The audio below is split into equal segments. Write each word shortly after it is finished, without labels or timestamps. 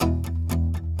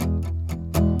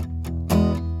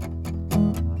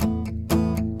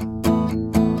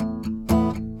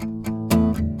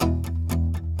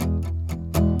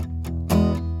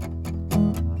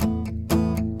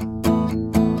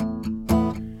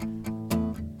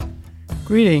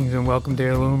Greetings and welcome to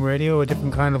Heirloom Radio, a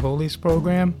different kind of oldies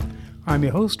program. I'm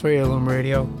your host for Heirloom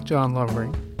Radio, John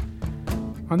Lovering.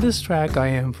 On this track, I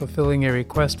am fulfilling a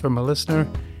request from a listener,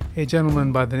 a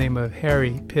gentleman by the name of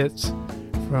Harry Pitts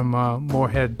from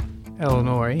Moorhead,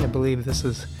 Illinois. I believe this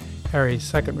is Harry's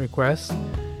second request.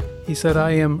 He said,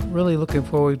 I am really looking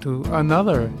forward to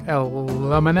another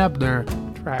Lum and Abner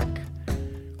track.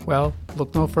 Well,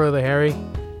 look no further, Harry.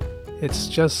 It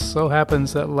just so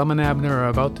happens that Lum and Abner are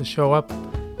about to show up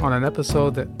on an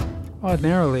episode that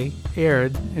ordinarily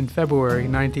aired in February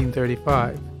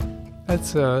 1935.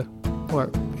 That's,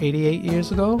 88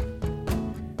 years ago?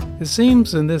 It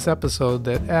seems in this episode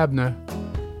that Abner,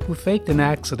 who faked an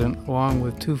accident along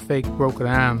with two fake broken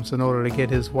arms in order to get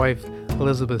his wife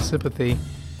Elizabeth's sympathy,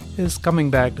 is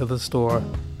coming back to the store.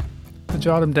 The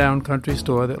Jot 'em Down country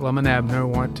store that Lum and Abner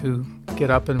want to get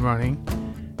up and running,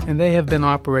 and they have been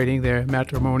operating their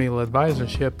matrimonial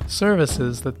advisorship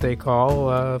services that they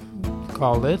called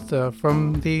it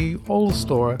from the old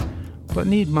store, but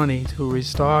need money to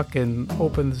restock and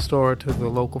open the store to the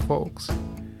local folks.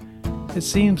 It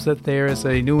seems that there is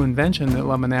a new invention that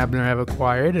Lum and Abner have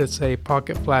acquired. It's a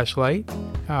pocket flashlight.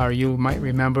 You might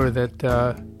remember that,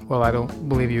 I don't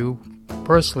believe you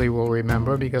personally will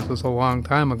remember because it was a long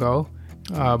time ago.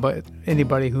 But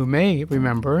anybody who may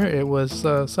remember, it was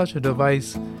such a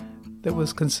device that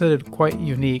was considered quite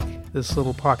unique, this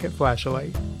little pocket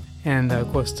flashlight. And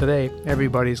of course today,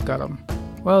 everybody's got them.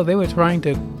 Well, they were trying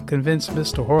to convince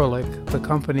Mr. Horlick, the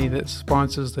company that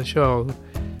sponsors the show,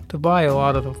 to buy a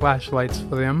lot of the flashlights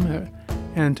for them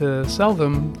and to sell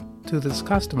them to his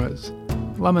customers.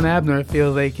 Lum and Abner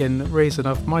feel they can raise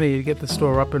enough money to get the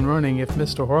store up and running if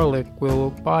Mr. Horlick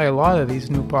will buy a lot of these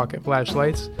new pocket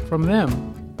flashlights from them.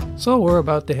 So we're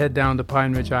about to head down to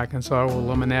Pine Ridge, Arkansas, where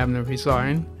Lum and Abner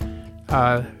reside,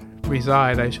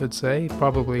 I should say.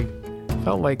 Probably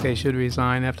felt like they should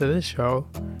resign after this show.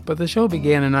 But the show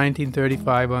began in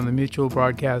 1935 on the Mutual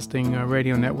Broadcasting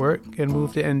Radio Network and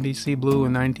moved to NBC Blue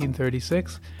in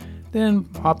 1936. Then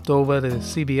hopped over to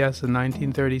CBS in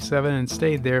 1937 and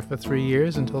stayed there for 3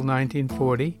 years until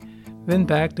 1940. Then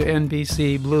back to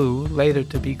NBC Blue, later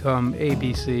to become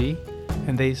ABC,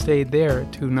 and they stayed there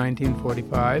to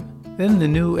 1945. Then the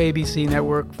new ABC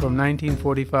network from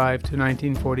 1945 to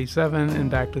 1947 and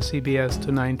back to CBS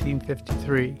to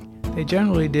 1953. They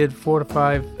generally did 4 to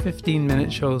 5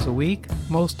 15-minute shows a week,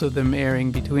 most of them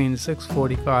airing between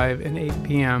 6:45 and 8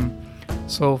 p.m.,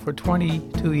 So for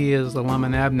 22 years, the Lum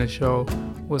and Abner show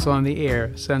was on the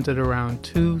air, centered around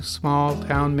two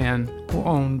small-town men who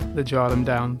owned the Jot 'em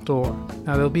Down store.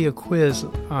 Now there'll be a quiz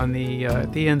on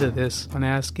at the end of this on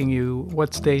asking you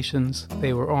what stations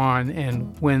they were on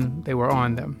and when they were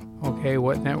on them. Okay,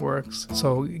 what networks.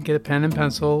 So get a pen or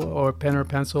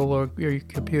pencil or your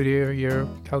computer or your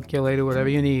calculator, whatever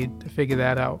you need to figure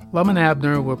that out. Lum and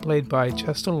Abner were played by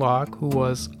Chester Locke, who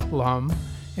was Lum,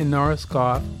 and Norris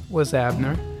Goff was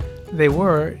Abner. They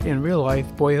were, in real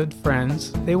life, boyhood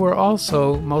friends. They were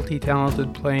also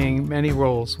multi-talented, playing many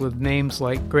roles with names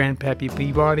like Grandpappy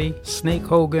Peabody, Snake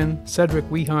Hogan, Cedric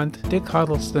Wehunt, Dick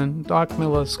Huddleston, Doc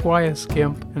Miller, Squire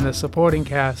Skimp, and the supporting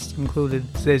cast included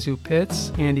Zazu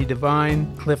Pitts, Andy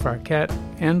Devine, Cliff Arquette,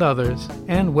 and others,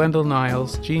 and Wendell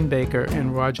Niles, Gene Baker,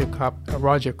 and Roger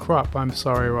Krupp. I'm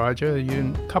sorry, Roger.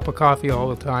 You cup of coffee all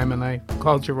the time, and I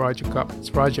called you Roger Krupp. It's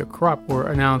Roger Krupp were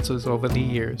announcers over the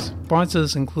years.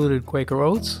 Sponsors included Quaker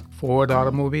Oats, Ford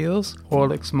Automobiles,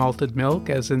 Horlick's Malted Milk,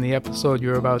 as in the episode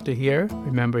you're about to hear.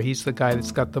 Remember, he's the guy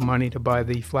that's got the money to buy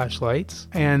the flashlights.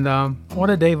 And One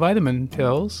A Day Vitamin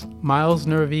Pills, Miles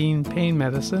Nervine Pain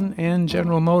Medicine, and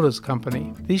General Motors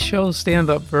Company. These shows stand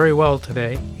up very well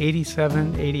today,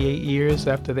 87, 88 years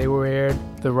after they were aired.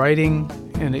 The writing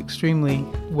and extremely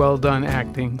well-done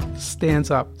acting stands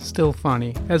up, still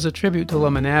funny. As a tribute to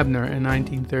Lum and Abner in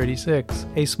 1936,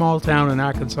 a small town in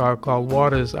Arkansas called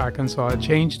Waters, Arkansas,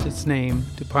 changed its name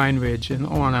to Pine Ridge in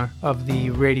honor of the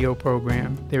radio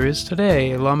program. There is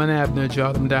today a Lum and Abner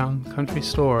Jot 'em Down country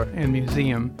store and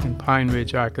museum in Pine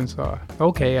Ridge, Arkansas.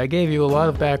 Okay, I gave you a lot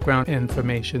of background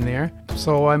information there,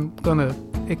 so I'm gonna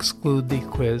exclude the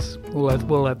quiz. We'll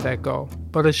let that go.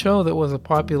 But a show that was as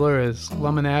popular as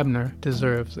Lum and Abner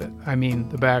deserves it. I mean,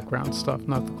 the background stuff,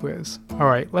 not the quiz.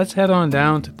 Alright, let's head on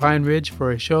down to Pine Ridge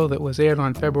for a show that was aired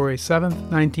on February 7th,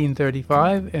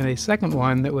 1935, and a second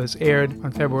one that was aired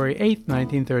on February 8th,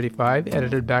 1935,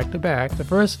 edited back to back. The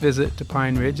first visit to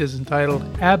Pine Ridge is entitled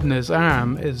Abner's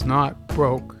Arm Is Not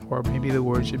Broke, or maybe the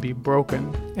word should be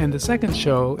broken. And the second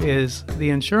show is the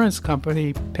insurance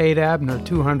company paid Abner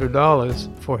 $200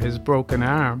 for his broken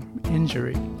arm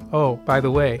injury. Oh, by the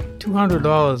way,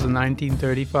 $200 in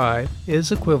 1935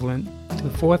 is equivalent to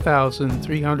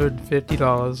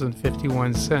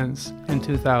 $4,350.51 in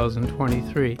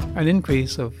 2023, an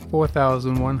increase of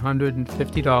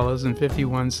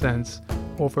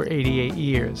 $4,150.51 over 88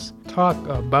 years. Talk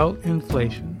about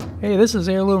inflation. Hey, this is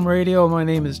Heirloom Radio. My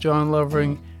name is John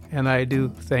Lovering, and I do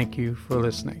thank you for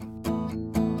listening.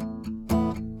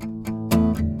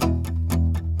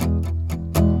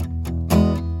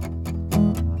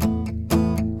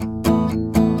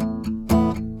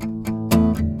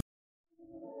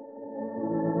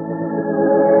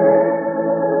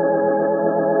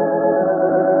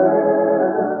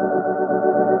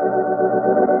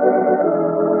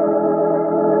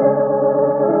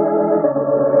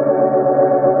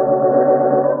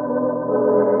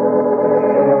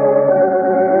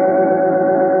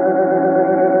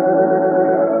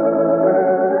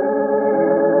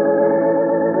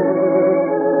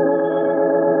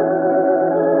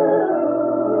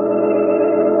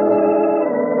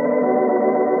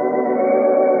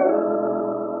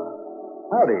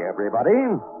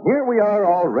 Here we are,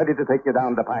 all ready to take you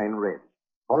down to Pine Ridge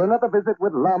for another visit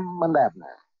with Lum and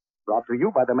Abner, brought to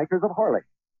you by the makers of Horlicks,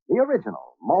 the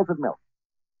original malted milk.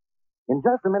 In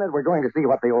just a minute, we're going to see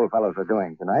what the old fellows are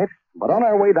doing tonight, but on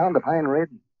our way down to Pine Ridge,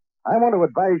 I want to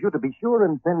advise you to be sure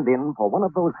and send in for one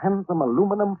of those handsome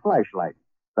aluminum flashlights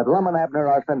that Lum and Abner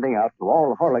are sending out to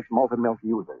all Horlicks malted milk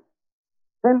users.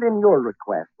 Send in your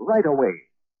request right away.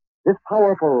 This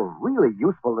powerful, really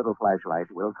useful little flashlight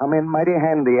will come in mighty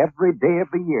handy every day of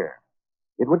the year.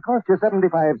 It would cost you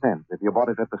 75 cents if you bought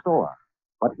it at the store.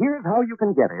 But here's how you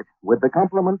can get it with the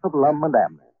compliments of Lum and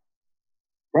Abner.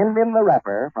 Send in the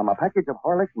wrapper from a package of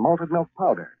Horlicks malted milk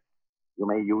powder. You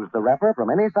may use the wrapper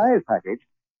from any size package,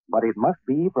 but it must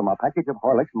be from a package of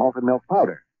Horlicks malted milk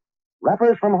powder.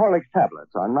 Wrappers from Horlicks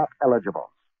tablets are not eligible.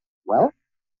 Well,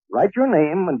 write your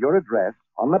name and your address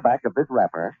on the back of this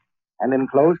wrapper and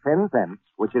enclose 10 cents,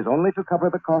 which is only to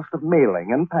cover the cost of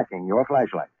mailing and packing your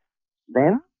flashlight.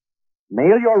 Then,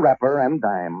 mail your wrapper and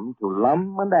dime to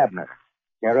Lum and Abner,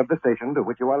 care of the station to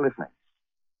which you are listening.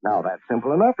 Now, that's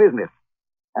simple enough, isn't it?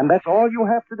 And that's all you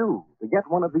have to do to get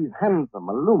one of these handsome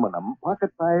aluminum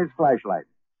pocket-sized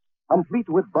flashlights, complete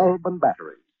with bulb and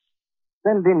battery.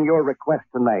 Send in your request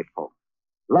tonight, folks.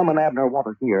 Lum and Abner want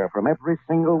to hear from every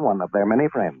single one of their many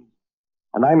friends.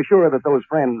 And I'm sure that those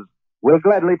friends will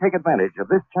gladly take advantage of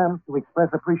this chance to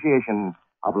express appreciation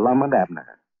of Lum and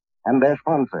Abner and their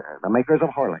sponsor, the makers of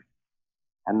Horlicks.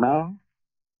 And now,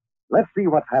 let's see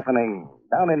what's happening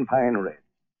down in Pine Ridge.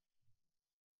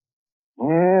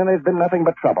 Yeah, there's been nothing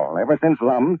but trouble ever since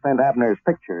Lum sent Abner's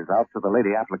pictures out to the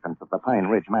lady applicants of the Pine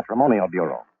Ridge Matrimonial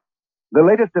Bureau. The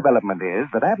latest development is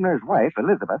that Abner's wife,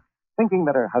 Elizabeth, thinking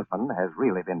that her husband has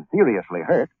really been seriously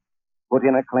hurt, put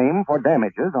in a claim for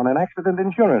damages on an accident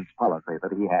insurance policy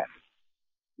that he had.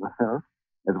 Well,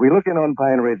 as we look in on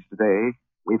Pine Ridge today,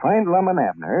 we find Lum and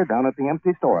Abner down at the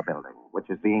empty store building, which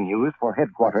is being used for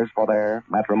headquarters for their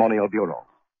matrimonial bureau.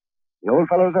 The old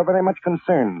fellows are very much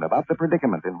concerned about the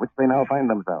predicament in which they now find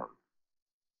themselves.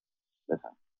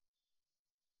 Listen.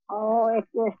 Oh, it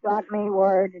just got me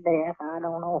worried to death. I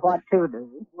don't know what to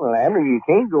do. Well, Abner, you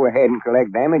can't go ahead and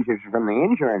collect damages from the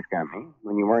insurance company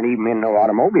when you weren't even in no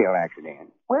automobile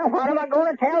accident. Well, what am I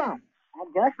going to tell them? That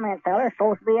adjustment feller's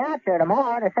supposed to be out there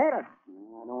tomorrow to settle.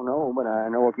 I don't know, but I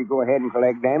know if you go ahead and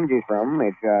collect damages from them,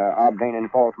 it's obtaining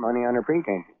false money under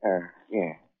pretense.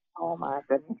 Yeah. Oh, my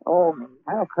goodness. Oh, me.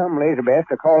 How come Elizabeth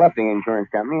to call up the insurance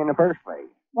company in the first place?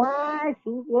 Why,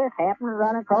 she just happened to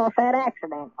run across that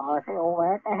accident policy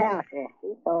over at the house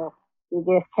yesterday, so she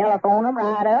just telephoned them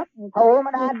right up and told them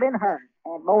that I'd been hurt,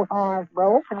 had both arms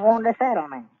broke, and wanted a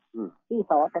settlement. She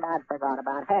thought that I'd forgot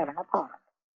about having a policy.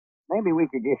 Maybe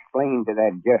we could just explain to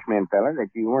that adjustment feller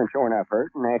that you weren't sure enough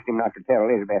hurt and ask him not to tell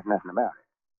Elizabeth nothing about it.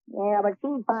 Yeah, but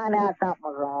she'd find out something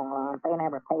was wrong, Lon, if they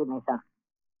never paid me something.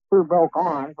 2 broke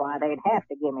arms, why, they'd have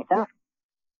to give me something.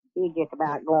 She'd just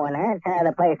about go in there and tear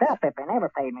the place up if they never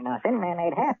paid me nothing, and then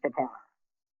they'd have to tell her.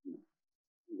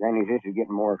 Granny's this is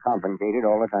getting more complicated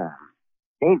all the time.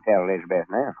 Can't tell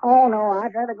Elizabeth now. Oh, no,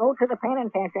 I'd rather go to the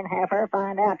penitentiary and have her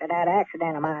find out that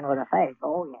accident of mine was a fake.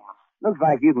 Oh, yeah. Looks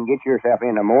like you can get yourself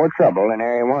into more trouble than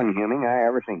any one human I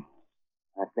ever seen.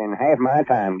 I spend half my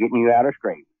time getting you out of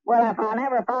scrape. Well, if I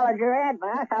never followed your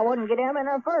advice, I wouldn't get him in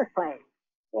the first place.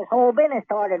 This whole business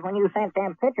started when you sent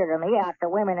them pictures of me out to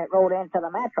women that wrote into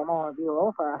the matrimonial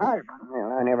bureau for a husband.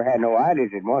 Well, I never had no ideas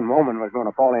that one woman was going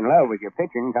to fall in love with your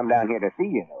picture and come down here to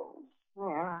see you, though. Well,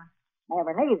 I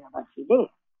never neither, but she did.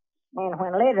 Then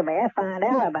when Elizabeth found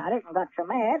out about it and got so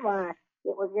mad, why,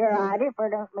 It was your idea for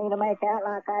me to make out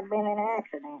like I'd been in an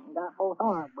accident and got both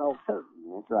arms broke, too.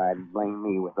 That's right. Blame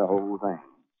me with the whole thing.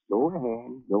 Go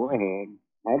ahead. Go ahead.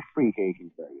 That's appreciation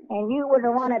for you. And you was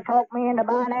the one that talked me into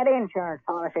buying that insurance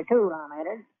policy, too, Lum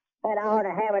Eddard. Said I ought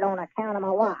to have it on account of my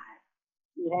wife.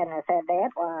 You hadn't have said that,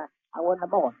 why, I wouldn't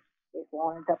have bought it. Just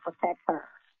wanted to protect her.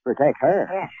 Protect her?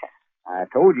 Yes, sir. I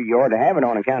told you ought to have it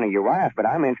on account of your wife, but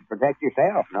I meant to protect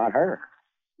yourself, not her.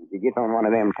 If you get on one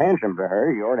of them tantrums of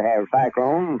her, you ought to have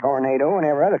cyclone, tornado, and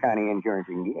every other kind of insurance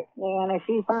you can get. Yeah, and if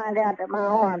she finds out that my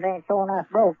arms ain't so enough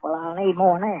broke, well, I'll need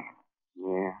more than that.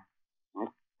 Yeah.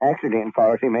 Accident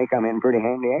policy may come in pretty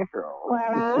handy after all. Well,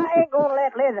 I ain't going to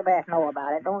let Elizabeth know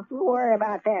about it. Don't you worry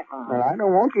about that, Mom. Well, I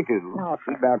don't want you to. No,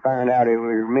 sir. She's about found out it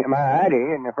was my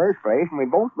idea in the first place, and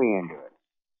we'd both be into it.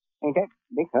 Ain't that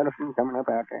Dick Huddleston coming up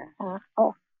out there?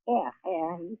 Oh, yeah,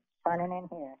 he's turning in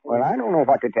here. Well, I don't know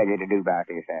what to tell you to do about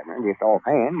this, Abner, just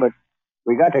offhand, but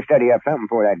we got to study up something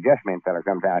before that adjustment fella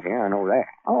comes out here. I know that.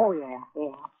 Oh, yeah.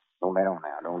 Don't let on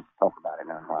now. Don't talk about it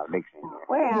none while Dick's in here.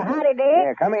 Well, howdy, Dick.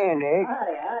 Yeah, come in, Dick.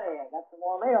 Howdy. Got some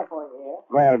more mail for you here.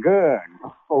 Well, good.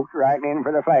 Folks writing in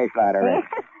for the flashlight already.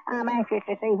 I'm anxious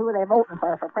to see who they're voting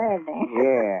for president.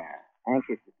 Yeah.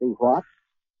 Anxious to see what?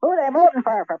 Who they're voting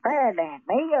for president,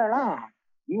 me or Lon?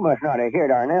 You must not have heard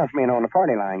our announcement on the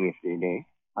party line yesterday, Dick.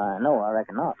 No, I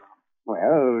reckon not.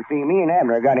 Well, see, me and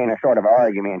Abner got in a sort of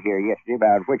argument here yesterday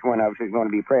about which one of us is going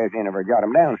to be president of our Jot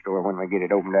 'em Down store when we get it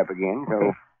opened up again,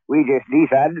 so we just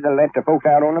decided to let the folks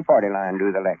out on the party line do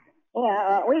the election.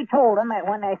 Yeah, we told them that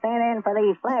when they sent in for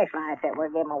these flashlights that we're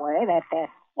giving away, that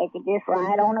they could just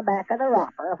write on the back of the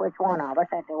rocker which one of us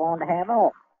that they wanted to have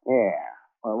off. Yeah.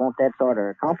 Well, won't that sort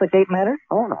of complicate matters?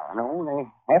 Oh, no.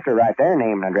 They have to write their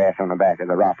name and address on the back of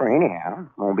the rocker anyhow.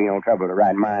 Won't be no trouble to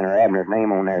write mine or Abner's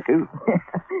name on there, too.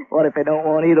 What if they don't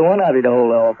want either one of you to hold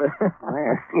the office?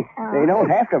 Well, they don't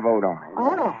have to vote on it.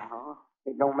 Oh, no.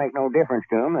 It don't make no difference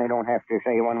to them. They don't have to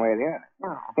say one way or the other.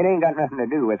 No. It ain't got nothing to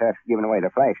do with us giving away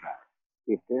the flashlight.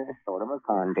 It's a sort of a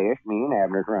contest. Me and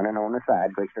Abner's running on the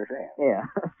side twixt ourselves. Yeah.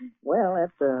 Well,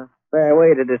 that's a fair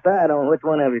way to decide on which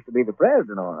one of you should be the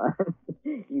president, all right.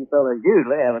 You fellas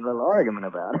usually have a little argument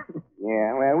about it.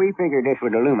 Yeah, well, we figured this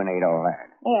would illuminate all that.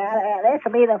 Yeah, this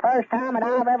will be the first time that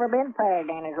I've ever been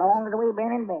president as long as we've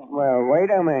been in business. Well, wait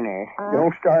a minute.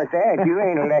 Don't start that. You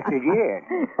ain't elected yet.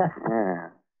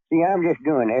 See, I'm just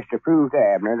doing this to prove to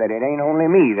Abner that it ain't only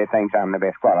me that thinks I'm the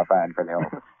best qualified for the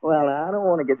office. Well, I don't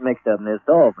want to get mixed up in this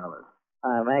at all, fellas.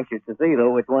 I'm anxious to see,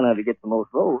 though, which one of you gets the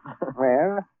most votes.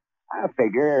 Well, I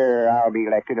figure I'll be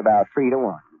elected about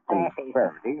 3-1. Sassy.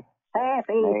 Conservative.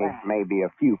 Sassy. Maybe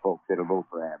a few folks that'll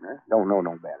vote for Abner. Don't know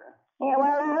no better. Yeah,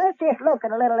 well, let's just look at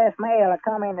a little of this mail that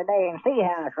come in today and see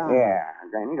how it's run. Yeah,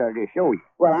 Granny, I'll just show you.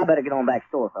 Well, I better get on back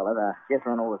store, fellas. I just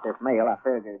run over with this mail. I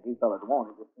figured if you fellas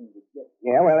wanted it, just seemed to get it.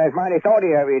 Yeah, well, that's mighty thoughtful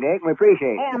of you, Dick. We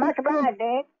appreciate it. Yeah, much obliged,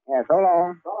 Dick. Yeah, so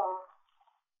long. So long.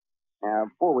 Now,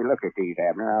 before we look at these,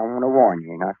 Abner, I want to warn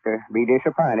you not to be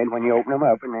disappointed when you open them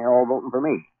up and they're all voting for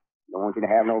me. Don't want you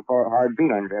to have no hard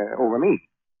feelings over me.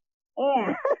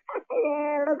 Yeah.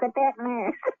 Yeah, look at that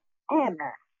man.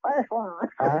 Abner, first one.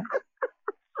 Huh?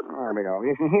 There we go.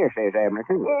 Listen here, says Abner,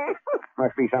 too. Yeah.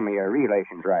 Must be some of your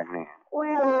relations writing in.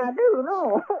 Well, I do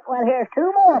know. Well, here's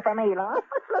 2 more from Elon.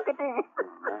 Look at that.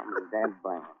 That's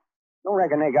blank. Don't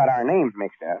reckon they got our names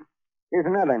mixed up. Here's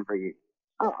another one for you.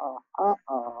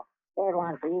 Uh-oh. There's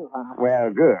one for you, huh?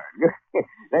 Well, good.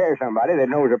 There's somebody that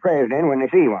knows a president when they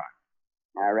see one.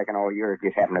 I reckon all yours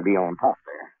just happen to be on top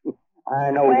there.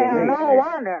 I know well, they no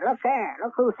wonder. Look there.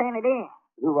 Look who sent it in.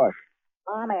 Who was it?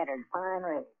 Lum Eddard, Pine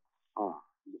Ridge. Oh.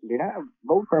 Did I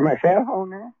vote for myself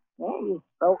on that? Yeah, you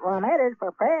vote Lum Eddard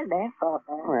for president, thought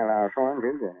that. Well, I was going to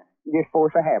do that. Just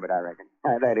force a habit, I reckon.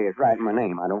 That is, writing my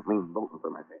name. I don't mean voting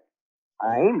for myself.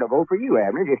 I aim to vote for you,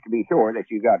 Abner, just to be sure that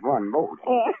you got one vote.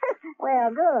 Yeah. Well,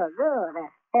 good.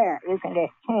 Here, you can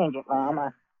just change it, Lum.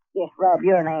 Just rub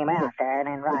your name out there and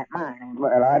then write mine.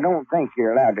 Well, I don't think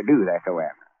you're allowed to do that, though,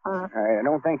 Abner. Huh? I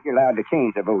don't think you're allowed to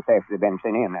change the votes after they've been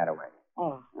sent in that way.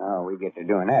 Oh. Oh, we get to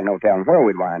doing that, no telling where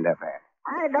we'd wind up at.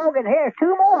 I dogged here's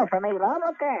 2 more from me, Lum.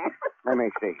 Look there. Let me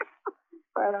see.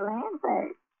 For the land's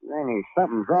sake. Then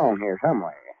something's wrong here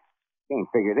somewhere. Can't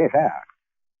figure this out.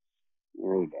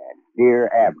 Read that. Dear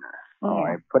Abner. Oh,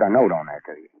 I put a note on there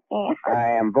to you. Yeah.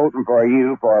 I am voting for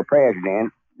you for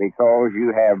president because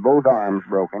you have both arms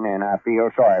broken, and I feel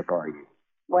sorry for you.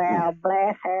 Well,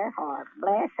 bless her heart.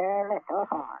 Bless her little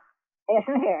heart.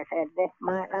 Listen here, said this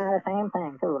might lie the same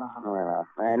thing, too, Lum. Well,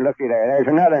 and looky there. There's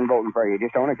another one voting for you,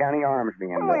 just on account of your arms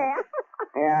being broken. Well.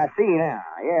 Yeah, I see now.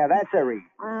 Yeah, that's the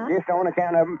reason. Just on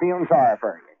account of them feeling sorry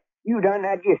for you. You done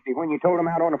that yesterday when you told them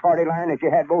out on the party line that you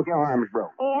had both your arms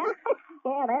broke. Yeah.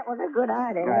 Yeah, that was a good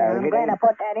idea. Well, I'm it glad I ain't-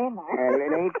 put that in there. Well,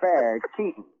 it ain't fair. It's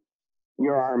cheating.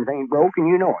 Your arms ain't broke, and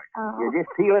you know it. Oh. You're just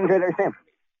appealing to their sympathy.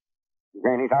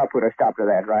 Grannies, I'll put a stop to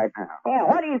that right now. Yeah,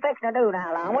 what are you fixing to do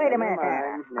now, Lon? Wait a minute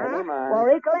there. Never mind. Well,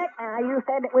 recollect now, you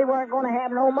said that we weren't going to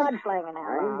have no mudslinging now.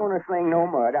 I ain't going to sling no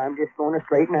mud. I'm just going to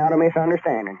straighten out a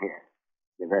misunderstanding here.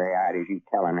 The very ideas you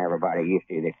telling everybody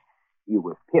yesterday that you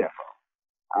was pitiful.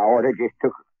 I order just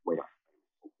took... Wait a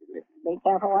minute. Be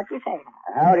careful what you say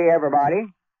now. Howdy, everybody.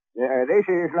 This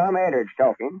is Lum Eddardge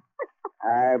talking.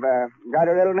 I've got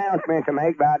a little announcement to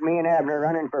make about me and Abner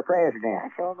running for president. I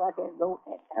sure got this goat.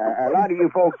 A lot of you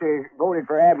folks voted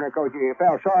for Abner because you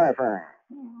felt sorry for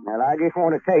him. Well, I just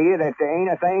want to tell you that there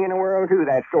ain't a thing in the world to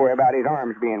that story about his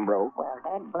arms being broke. Well,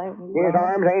 that blame His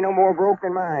arms ain't no more broke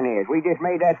than mine is. We just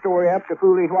made that story up to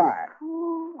fool his wife.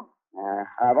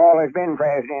 I've always been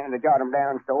president of the Jot 'em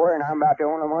Down store, and I'm about the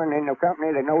only one in the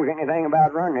company that knows anything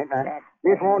about running it. And I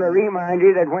just want to remind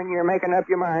you that when you're making up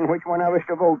your mind which one of us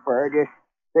to vote for, just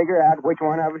figure out which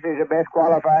one of us is the best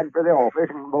qualified for the office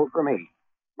and vote for me.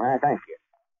 I thank you.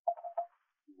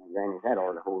 Granny's that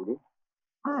ought to hold you.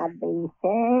 I'd be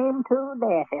shamed to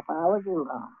death if I was you,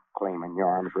 Lon. Claiming your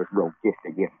arms was broke just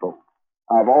to get votes.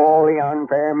 Of all the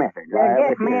unfair methods I You're ever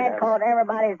just mad did, because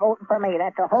everybody's voting for me.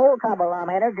 That's the whole trouble, Lum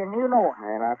Eddardge, and you know it.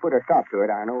 Well, I put a stop to it,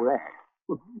 I know that.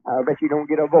 I'll bet you don't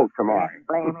get a vote tomorrow.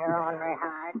 Blame your ornery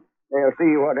hide. They'll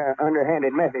see what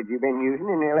underhanded methods you've been using,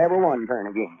 and they'll ever one turn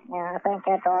again. Yeah, I think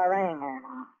that's our ring there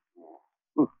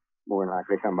now. More than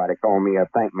likely somebody called me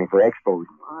up, thank me for exposing.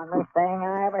 Honest thing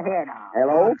I ever heard of.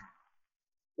 Hello?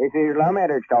 This is Lum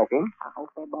Eddardge talking. I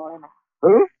hope they bought him.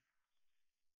 Who?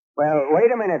 Well, wait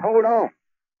a minute, hold on.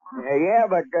 Well,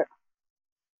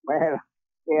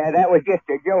 that was just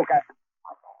a joke.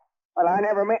 I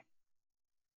never meant...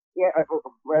 Yeah,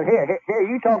 well, here,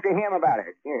 you talk to him about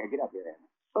it. Here, get up here then.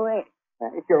 Who is?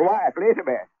 It's your wife,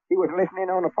 Elizabeth. She was listening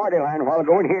on the party line a while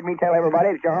ago and heard me tell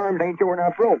everybody that your arms ain't sure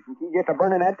enough broke. And she's just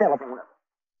a-burning that telephone up.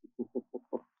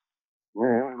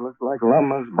 Well, it looks like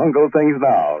Lum has bungled things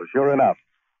now, sure enough.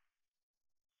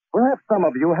 Perhaps some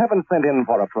of you haven't sent in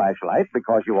for a flashlight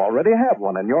because you already have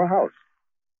one in your house.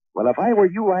 Well, if I were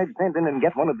you, I'd send in and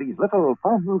get one of these little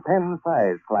fountain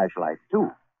pen-sized flashlights, too.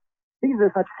 These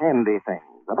are such handy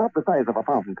things, about the size of a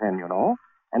fountain pen, you know,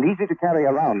 and easy to carry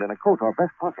around in a coat or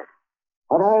vest pocket.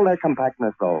 For all their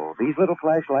compactness, though, these little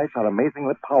flashlights are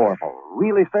amazingly powerful,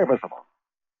 really serviceable.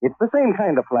 It's the same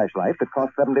kind of flashlight that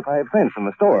costs 75 cents in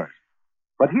the stores.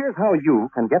 But here's how you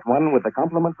can get one with the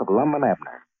compliments of Lum and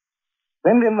Abner.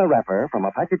 Send in the wrapper from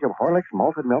a package of Horlicks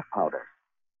malted milk powder.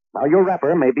 Now, your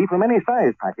wrapper may be from any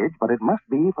size package, but it must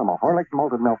be from a Horlicks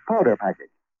malted milk powder package.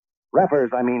 Wrappers,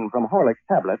 from Horlicks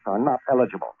tablets, are not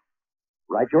eligible.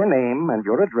 Write your name and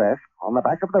your address on the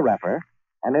back of the wrapper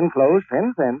and enclose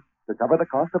 10 cents to cover the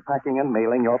cost of packing and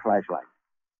mailing your flashlight.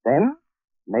 Then,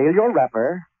 mail your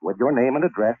wrapper with your name and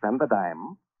address and the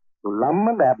dime to Lum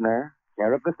and Abner,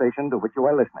 care of the station to which you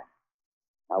are listening.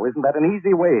 Now, isn't that an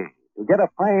easy way to get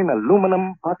a fine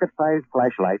aluminum pocket-sized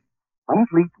flashlight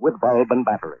complete with bulb and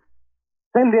battery?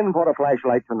 Send in for a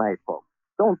flashlight tonight, folks.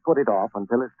 Don't put it off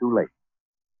until it's too late.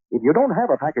 If you don't have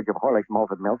a package of Horlicks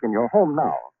malted milk in your home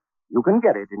now, you can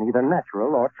get it in either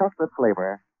natural or chocolate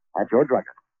flavor at your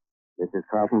druggist. This is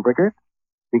Carlton Brickert,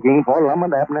 speaking for Lum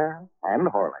and Abner and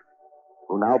Horlicks,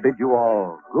 who now bid you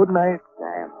all good night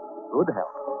and good health.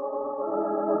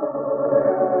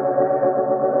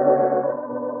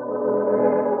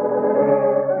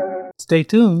 Stay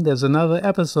tuned, there's another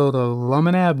episode of Lum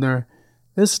and Abner.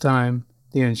 This time,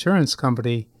 the insurance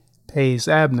company pays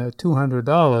Abner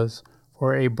 $200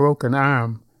 for a broken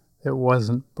arm that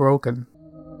wasn't broken.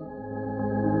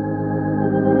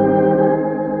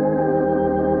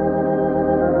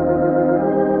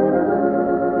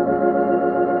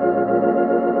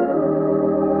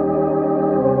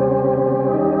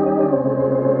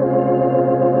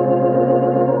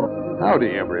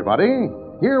 Howdy, everybody.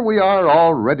 Here we are,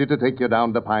 all ready to take you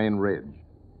down to Pine Ridge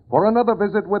for another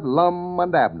visit with Lum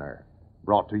and Abner,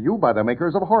 brought to you by the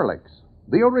makers of Horlicks,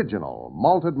 the original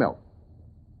malted milk.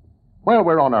 Well,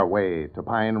 we're on our way to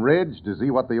Pine Ridge to see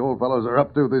what the old fellows are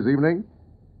up to this evening.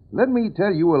 Let me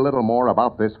tell you a little more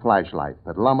about this flashlight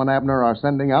that Lum and Abner are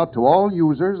sending out to all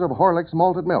users of Horlicks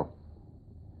malted milk.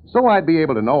 So I'd be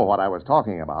able to know what I was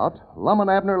talking about, Lum and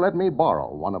Abner let me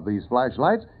borrow one of these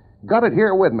flashlights. Got it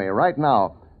here with me right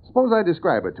now. Suppose I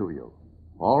describe it to you.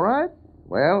 All right?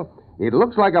 Well, it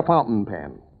looks like a fountain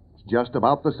pen. It's just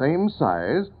about the same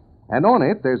size, and on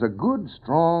it there's a good,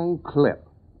 strong clip,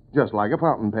 just like a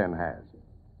fountain pen has.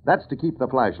 That's to keep the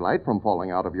flashlight from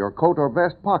falling out of your coat or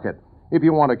vest pocket if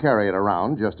you want to carry it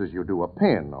around just as you do a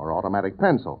pen or automatic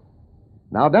pencil.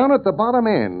 Now, down at the bottom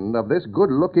end of this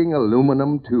good-looking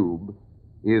aluminum tube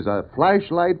is a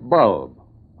flashlight bulb,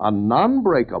 a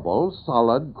non-breakable,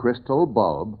 solid crystal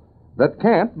bulb that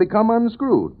can't become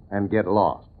unscrewed and get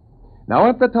lost. Now,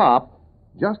 at the top,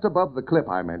 just above the clip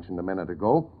I mentioned a minute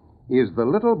ago, is the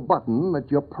little button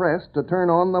that you press to turn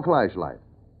on the flashlight.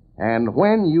 And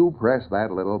when you press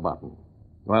that little button,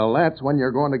 well, that's when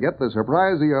you're going to get the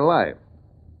surprise of your life.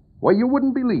 Well, you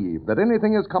wouldn't believe that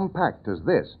anything as compact as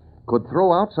this could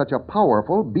throw out such a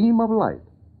powerful beam of light.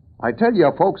 I tell you,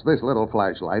 folks, this little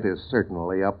flashlight is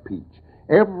certainly a peach.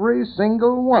 Every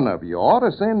single one of you ought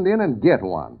to send in and get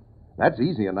one. That's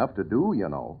easy enough to do, you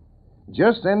know.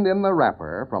 Just send in the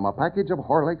wrapper from a package of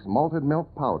Horlicks malted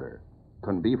milk powder.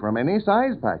 Can be from any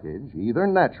size package, either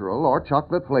natural or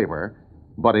chocolate flavor,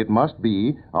 but it must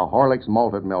be a Horlicks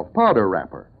malted milk powder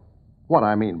wrapper. What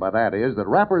I mean by that is that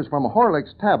wrappers from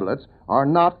Horlicks tablets are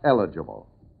not eligible.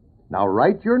 Now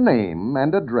write your name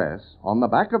and address on the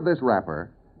back of this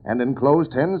wrapper and enclose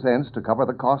 10 cents to cover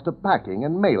the cost of packing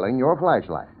and mailing your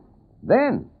flashlight.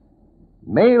 Then,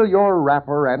 mail your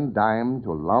wrapper and dime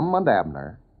to Lum and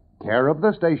Abner, care of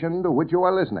the station to which you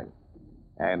are listening.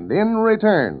 And in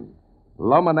return,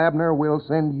 Lum and Abner will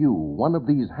send you one of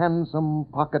these handsome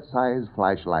pocket-sized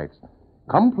flashlights,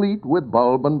 complete with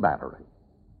bulb and battery.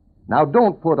 Now,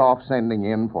 don't put off sending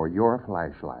in for your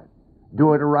flashlight.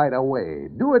 Do it right away.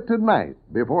 Do it tonight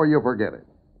before you forget it.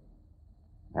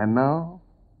 And now,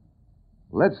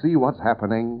 let's see what's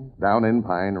happening down in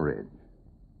Pine Ridge.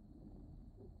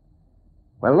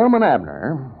 Well, Lum and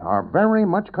Abner are very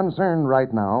much concerned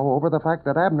right now over the fact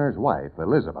that Abner's wife,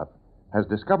 Elizabeth, has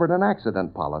discovered an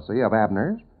accident policy of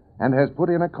Abner's and has put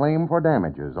in a claim for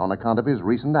damages on account of his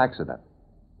recent accident.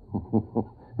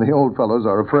 The old fellows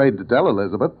are afraid to tell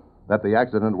Elizabeth that the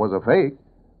accident was a fake,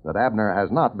 that Abner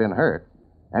has not been hurt,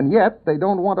 and yet they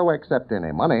don't want to accept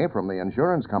any money from the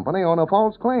insurance company on a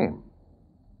false claim.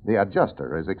 The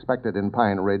adjuster is expected in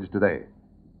Pine Ridge today.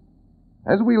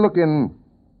 As we look in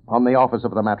on the office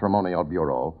of the Matrimonial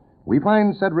Bureau, we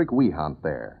find Cedric Wehunt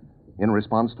there in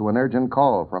response to an urgent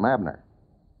call from Abner.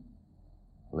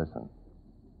 Listen.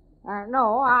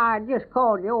 No, I just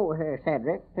called you over here,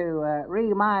 Cedric, to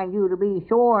remind you to be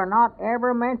sure not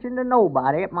ever mention to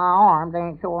nobody that my arms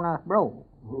ain't sure enough broke.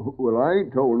 Well, I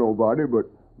ain't told nobody, but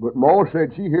Ma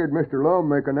said she heard Mr. Lum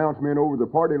make an announcement over the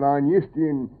party line yesterday,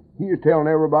 and he was telling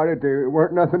everybody that there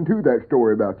weren't nothing to that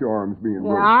story about your arms being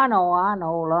broke. Yeah, I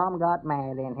know. Lum got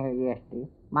mad in here yesterday.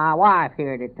 My wife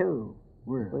heard it, too.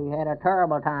 Well. We had a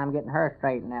terrible time getting her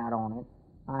straightened out on it.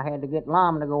 I had to get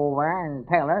Lum to go over there and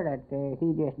tell her that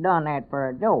he just done that for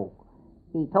a joke.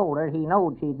 He told her he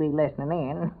knowed she'd be listening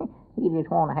in. He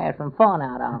just want to have some fun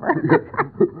out of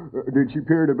her. Did she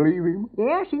appear to believe him?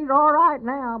 Yeah, she's all right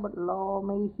now, but Lord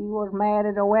me, she was mad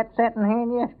as a wet setting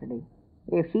hen yesterday.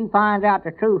 If she finds out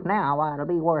the truth now, why, it'll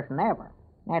be worse than ever.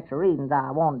 That's the reasons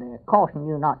I wanted to caution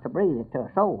you not to breathe it to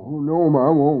a soul. Oh, no, Ma,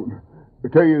 I won't. To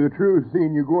tell you the truth,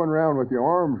 seeing you going around with your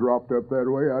arms wrapped up that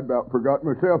way, I'd about forgot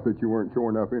myself that you weren't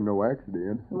sure enough in no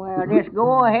accident. Well, just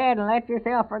go ahead and let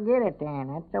yourself forget it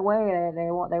then. That's the way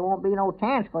there won't be no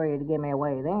chance for you to give me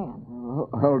away then.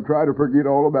 I'll try to forget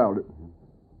all about it.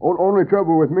 Only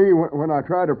trouble with me, when I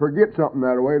try to forget something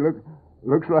that way,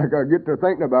 looks like I get to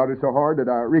thinking about it so hard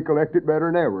that I recollect it better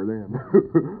than ever then.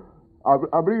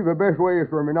 I believe the best way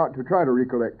is for me not to try to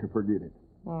recollect to forget it.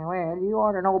 Yeah, well, you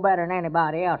ought to know better than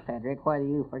anybody else, Cedric, whether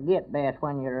you forget best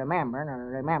when you're remembering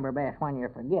or remember best when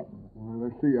you're forgetting. Well,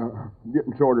 let's see, I'm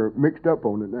getting sort of mixed up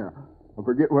on it now. I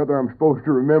forget whether I'm supposed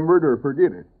to remember it or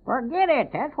forget it. Forget it.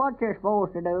 That's what you're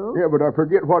supposed to do. Yeah, but I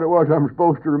forget what it was I'm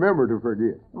supposed to remember to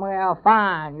forget. Well,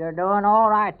 fine. You're doing all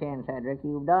right then, Cedric.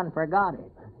 You've done forgot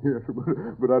it. Yes,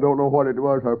 but I don't know what it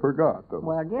was I forgot, though.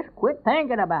 Well, just quit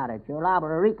thinking about it. You're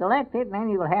liable to recollect it, and then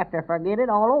you'll have to forget it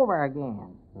all over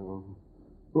again.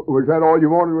 Was that all you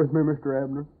wanted with me, Mr.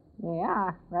 Abner?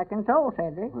 Yeah, I reckon so,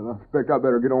 Cedric. Well, I expect I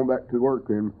better get on back to work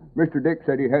then. Mr. Dick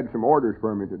said he had some orders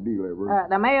for me to deliver.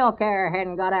 The mail carrier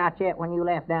hadn't got out yet when you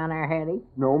left down there, had he?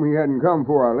 No, he hadn't come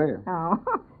before I left. Oh,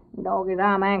 doggies,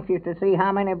 I'm anxious to see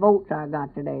how many votes I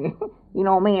got today. You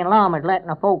know, me and Lum is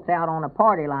letting the folks out on the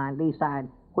party line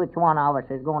decide which one of us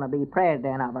is going to be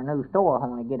president of our new store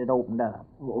when we get it opened up.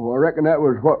 Well, I reckon that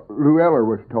was what Lou Eller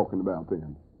was talking about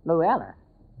then. Lou Eller?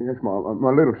 Yes, my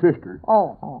little sister.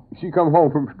 Oh. She come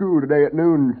home from school today at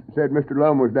noon and said Mr.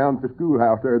 Lum was down at the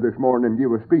schoolhouse there this morning and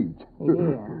give a speech. He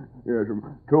did? Yes,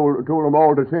 told them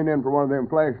all to send in for one of them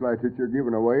flashlights that you're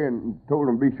giving away and told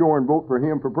them to be sure and vote for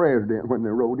him for president when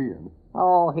they rode in.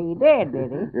 Oh, he did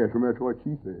he? Yes, that's what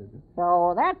she said.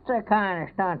 So that's the kind of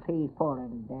stunt he's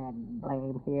pulling, Dad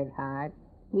blame his hide.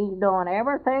 He's doing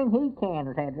everything he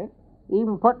can, Cedric.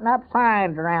 Even putting up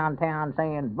signs around town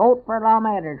saying, vote for Lum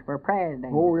Eddard for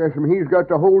president. Oh, yes, and he's got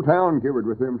the whole town covered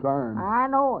with them signs. I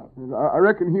know it. And I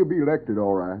reckon he'll be elected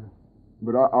all right.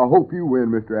 But I hope you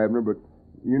win, Mr. Abner. But,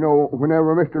 you know,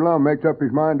 whenever Mr. Lum makes up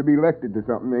his mind to be elected to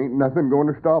something, ain't nothing going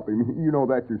to stop him. You know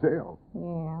that yourself.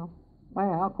 Yeah.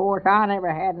 Well, of course, I never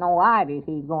had no idea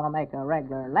he's going to make a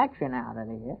regular election out of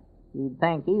this. You'd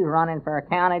think he's running for a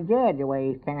county judge the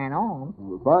way he's carrying on.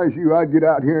 Well, if I was you, I'd get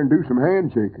out here and do some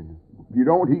handshaking. If you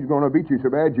don't, he's going to beat you so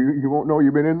bad you won't know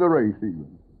you've been in the race even.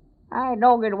 Hey,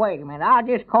 Doggett, wait a minute. I'll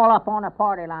just call up on the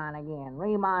party line again.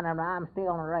 Remind him that I'm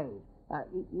still in the race.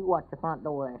 You watch the front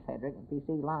door there, Cedric. If you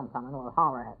see Lum coming, well,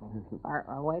 holler at me.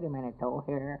 Wait a minute, though.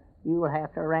 Here, you will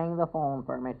have to ring the phone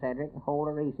for me, Cedric, and hold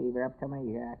the receiver up to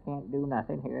me here. I can't do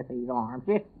nothing here with these arms.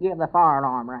 Just give the fire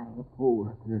alarm ring.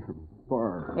 Oh, yes,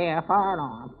 fire. Yeah, fire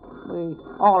alarm. We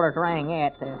always ring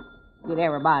it to get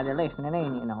everybody listening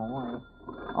in, you know.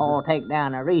 They all take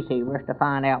down the receivers to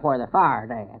find out where the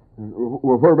fire's at.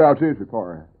 Well, whereabouts is the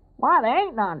fire at? Why, there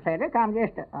ain't none, Cedric. I'm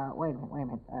just, wait a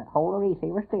minute. Hold the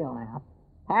receiver still now.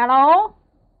 Hello?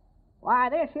 Why,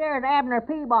 this here's Abner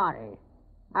Peabody.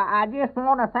 I just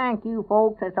want to thank you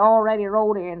folks that's already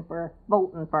wrote in for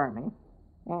voting for me.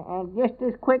 And just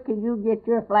as quick as you get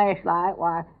your flashlight,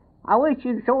 why, I wish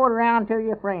you'd show it around to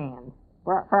your friends.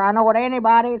 For I know that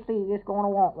anybody that sees it's going to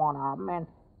want one of them. And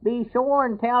be sure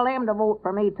and tell them to vote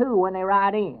for me, too, when they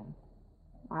ride in.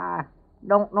 I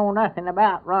don't know nothing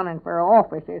about running for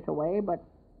office this way, but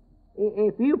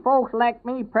if you folks elect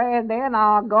me president,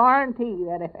 I'll guarantee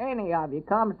that if any of you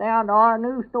comes down to our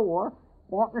new store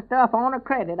wanting stuff on a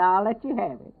credit, I'll let you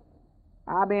have it.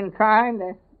 I've been trying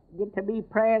to get to be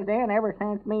president ever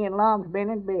since me and Lum's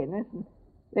been in business, and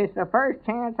this is the first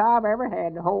chance I've ever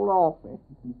had to hold office.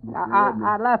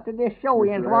 I'd love to just show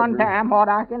you in one time what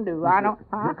I can do. I know.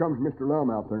 Here comes Mr. Lum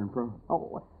out there in front.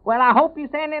 Oh, well, I hope you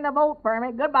send in a vote for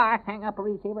me. Goodbye. Hang up the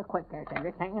receiver quick there,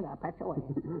 Cedric. Hang it up. That's the way.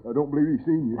 I don't believe he's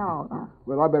seen you. No.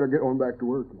 Well, I better get on back to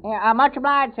work. Yeah, much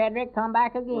obliged, Cedric. Come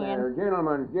back again. Well,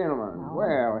 gentlemen. Oh.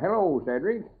 Well, hello,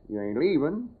 Cedric. You ain't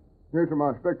leaving. Yes, sir,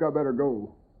 I expect I better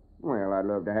go. Well, I'd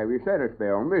love to have you set a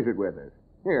spell and visit with us.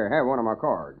 Here, have one of my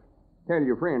cards. Tell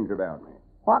your friends about me.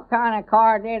 What kind of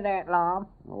card is that, Lum?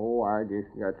 Oh, I just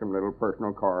got some little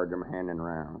personal cards I'm handing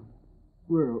around.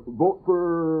 Well, vote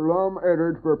for Lum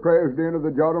Eddard for president of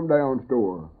the Jot 'em Down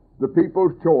store. The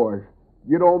people's choice.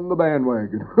 Get on the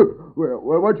bandwagon.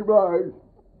 well, much obliged.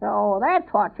 So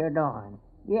that's what you're doing.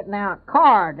 Getting out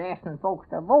cards asking folks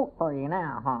to vote for you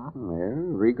now, huh?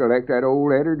 Well, recollect that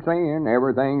old Eddard saying,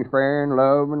 everything's fair in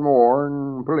love and war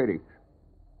and politics.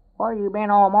 Where you been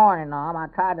all morning, Lum? I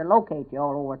tried to locate you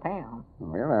all over town.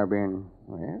 Well,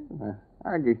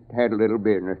 I just had a little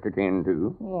business to tend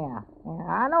to. Yeah,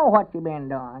 I know what you been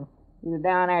doing. You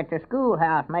down there at the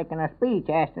schoolhouse making a speech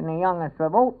asking the young'uns to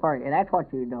vote for you. That's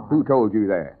what you're doing. Who told you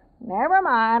that? Never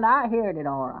mind, I heard it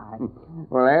all right.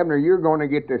 Well, Abner, you're going to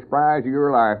get the surprise of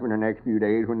your life in the next few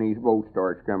days when these votes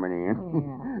starts coming in.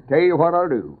 Yeah. Tell you what I'll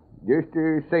do. Just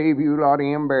to save you a lot of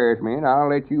embarrassment, I'll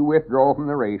let you withdraw from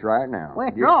the race right now.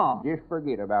 Withdraw? Just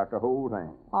forget about the whole thing.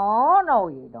 Oh, no,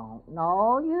 you don't.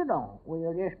 No, you don't.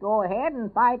 We'll just go ahead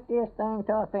and fight this thing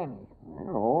to a finish.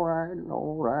 Well,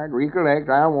 all right. Recollect,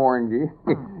 I warned you.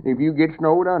 If you get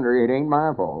snowed under, it ain't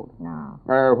my fault. No.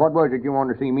 What was it you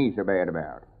wanted to see me so bad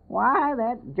about? Why,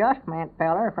 that Justment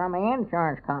feller from the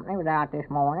insurance company was out this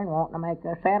morning wanting to make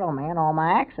a settlement on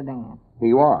my accident.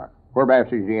 He was.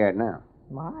 Whereabouts is he at now?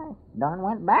 Why, done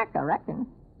went back, I reckon.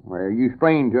 Well, you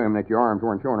explained to him that your arms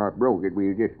weren't showing up broken. We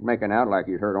were just making out like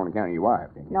you was hurt on account of your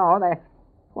wife, didn't you? No, that's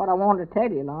what I wanted to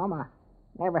tell you, Lum. I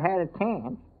never had a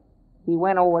chance. He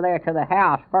went over there to the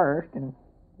house first, and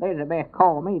Elizabeth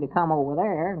called me to come over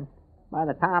there, and by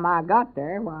the time I got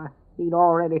there, why, he'd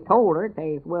already told her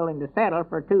they was willing to settle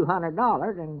for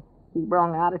 $200, and he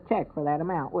brung out a check for that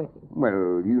amount with him.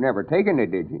 Well, you never taken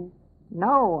it, did you?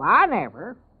 No, I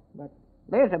never, but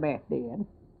Elizabeth did.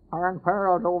 Her and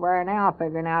Pearl's over there now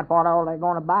figuring out what all they're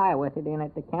going to buy with it in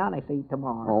at the county seat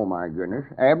tomorrow. Oh, my goodness.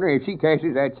 Abner, if she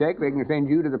cashes that check, they can send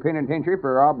you to the penitentiary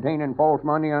for obtaining false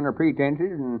money under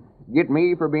pretenses and get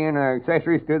me for being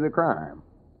accessories to the crime.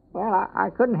 Well, I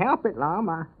couldn't help it, Lum.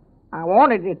 I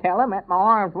wanted to tell him that my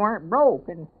arms weren't broke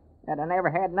and that I never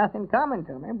had nothing coming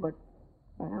to me, but,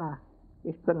 well, I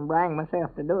just couldn't bring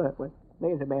myself to do it with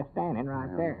Elizabeth standing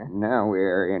right there. Now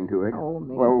we're into it. Oh,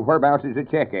 me. Well, whereabouts is the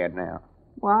check at now?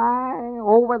 Why,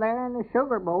 over there in the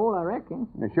sugar bowl, I reckon.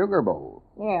 The sugar bowl?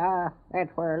 Yeah, that's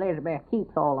where Elizabeth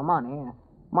keeps all the money.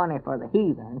 Money for the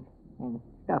heathens. And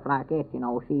stuff like this, you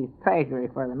know. She's treasury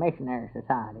for the Missionary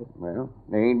Society. Well,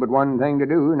 there ain't but one thing to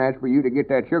do, and that's for you to get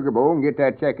that sugar bowl and get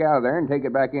that check out of there and take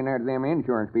it back in there to them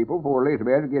insurance people before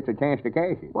Elizabeth gets a chance to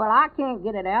cash it. Well, I can't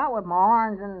get it out with my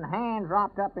arms and hands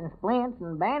wrapped up in splints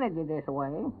and bandages this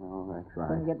way. Oh, that's right.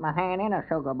 Couldn't get my hand in a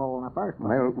sugar bowl in the first place.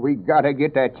 Well, we gotta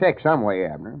get that check some way,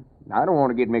 Abner. I don't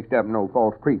want to get mixed up in no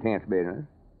false pretense business.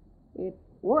 It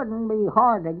wouldn't be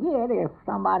hard to get if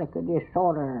somebody could just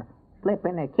sort of slip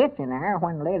in the kitchen there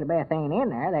when Elizabeth ain't in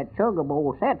there. That sugar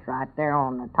bowl sits right there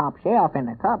on the top shelf in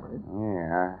the cupboard.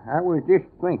 Yeah, I was just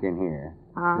thinking here.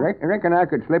 Huh? Reckon I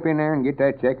could slip in there and get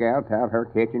that check out without her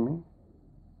catching me?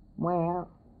 Well,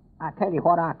 I tell you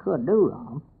what I could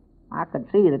do, I could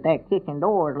see that kitchen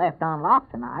door is left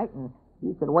unlocked tonight, and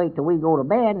you could wait till we go to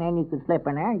bed, and then you could slip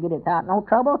in there and get it out no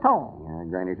trouble at all. Yeah,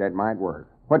 Granny, that might work.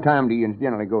 What time do you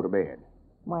generally go to bed?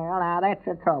 Well, now, that's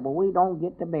the trouble. We don't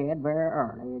get to bed very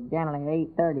early. It's generally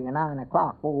 8:30 or 9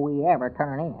 o'clock before we ever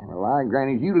turn in. Well,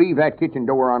 Granny, you leave that kitchen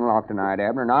door unlocked tonight,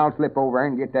 Abner, and I'll slip over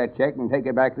and get that check and take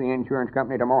it back to the insurance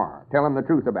company tomorrow. Tell them the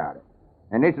truth about it.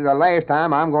 And this is the last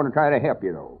time I'm going to try to help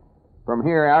you, though. From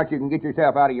here out, you can get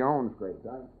yourself out of your own scrape,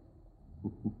 right?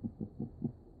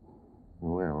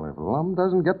 Well, if Lum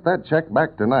doesn't get that check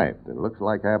back tonight, it looks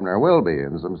like Abner will be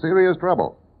in some serious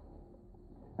trouble.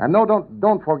 And no,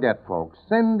 don't forget, folks,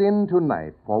 send in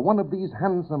tonight for one of these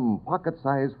handsome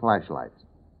pocket-sized flashlights.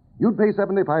 You'd pay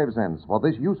 75 cents for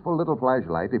this useful little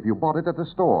flashlight if you bought it at the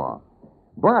store.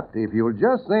 But if you'll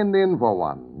just send in for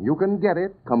one, you can get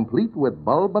it complete with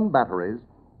bulb and batteries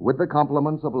with the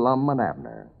compliments of Lum and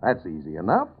Abner. That's easy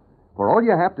enough, for all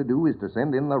you have to do is to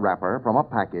send in the wrapper from a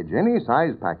package, any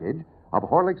size package, of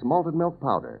Horlicks malted milk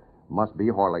powder. Must be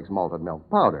Horlicks malted milk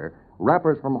powder.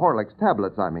 Wrappers from Horlicks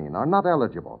tablets, are not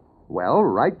eligible. Well,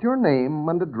 write your name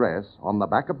and address on the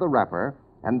back of the wrapper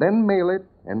and then mail it,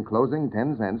 enclosing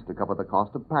 10 cents to cover the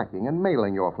cost of packing and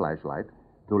mailing your flashlight,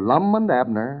 to Lum and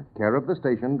Abner, care of the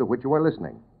station to which you are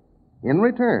listening. In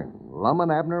return, Lum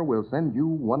and Abner will send you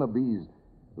one of these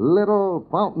little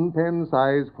fountain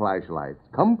pen-sized flashlights,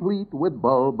 complete with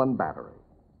bulb and battery.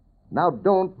 Now,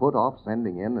 don't put off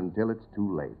sending in until it's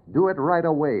too late. Do it right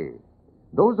away.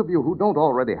 Those of you who don't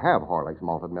already have Horlicks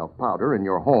malted milk powder in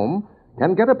your home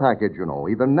can get a package,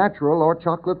 either natural or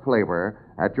chocolate flavor,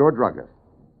 at your druggist.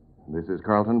 This is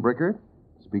Carlton Brickert,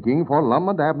 speaking for Lum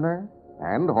and Abner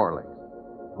and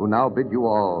Horlicks, who now bid you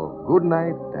all good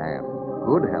night and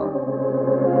good health.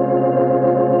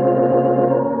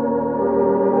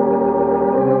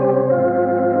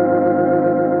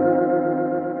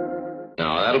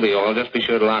 No, that'll be all. Just be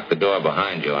sure to lock the door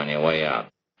behind you on your way out.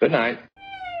 Good night.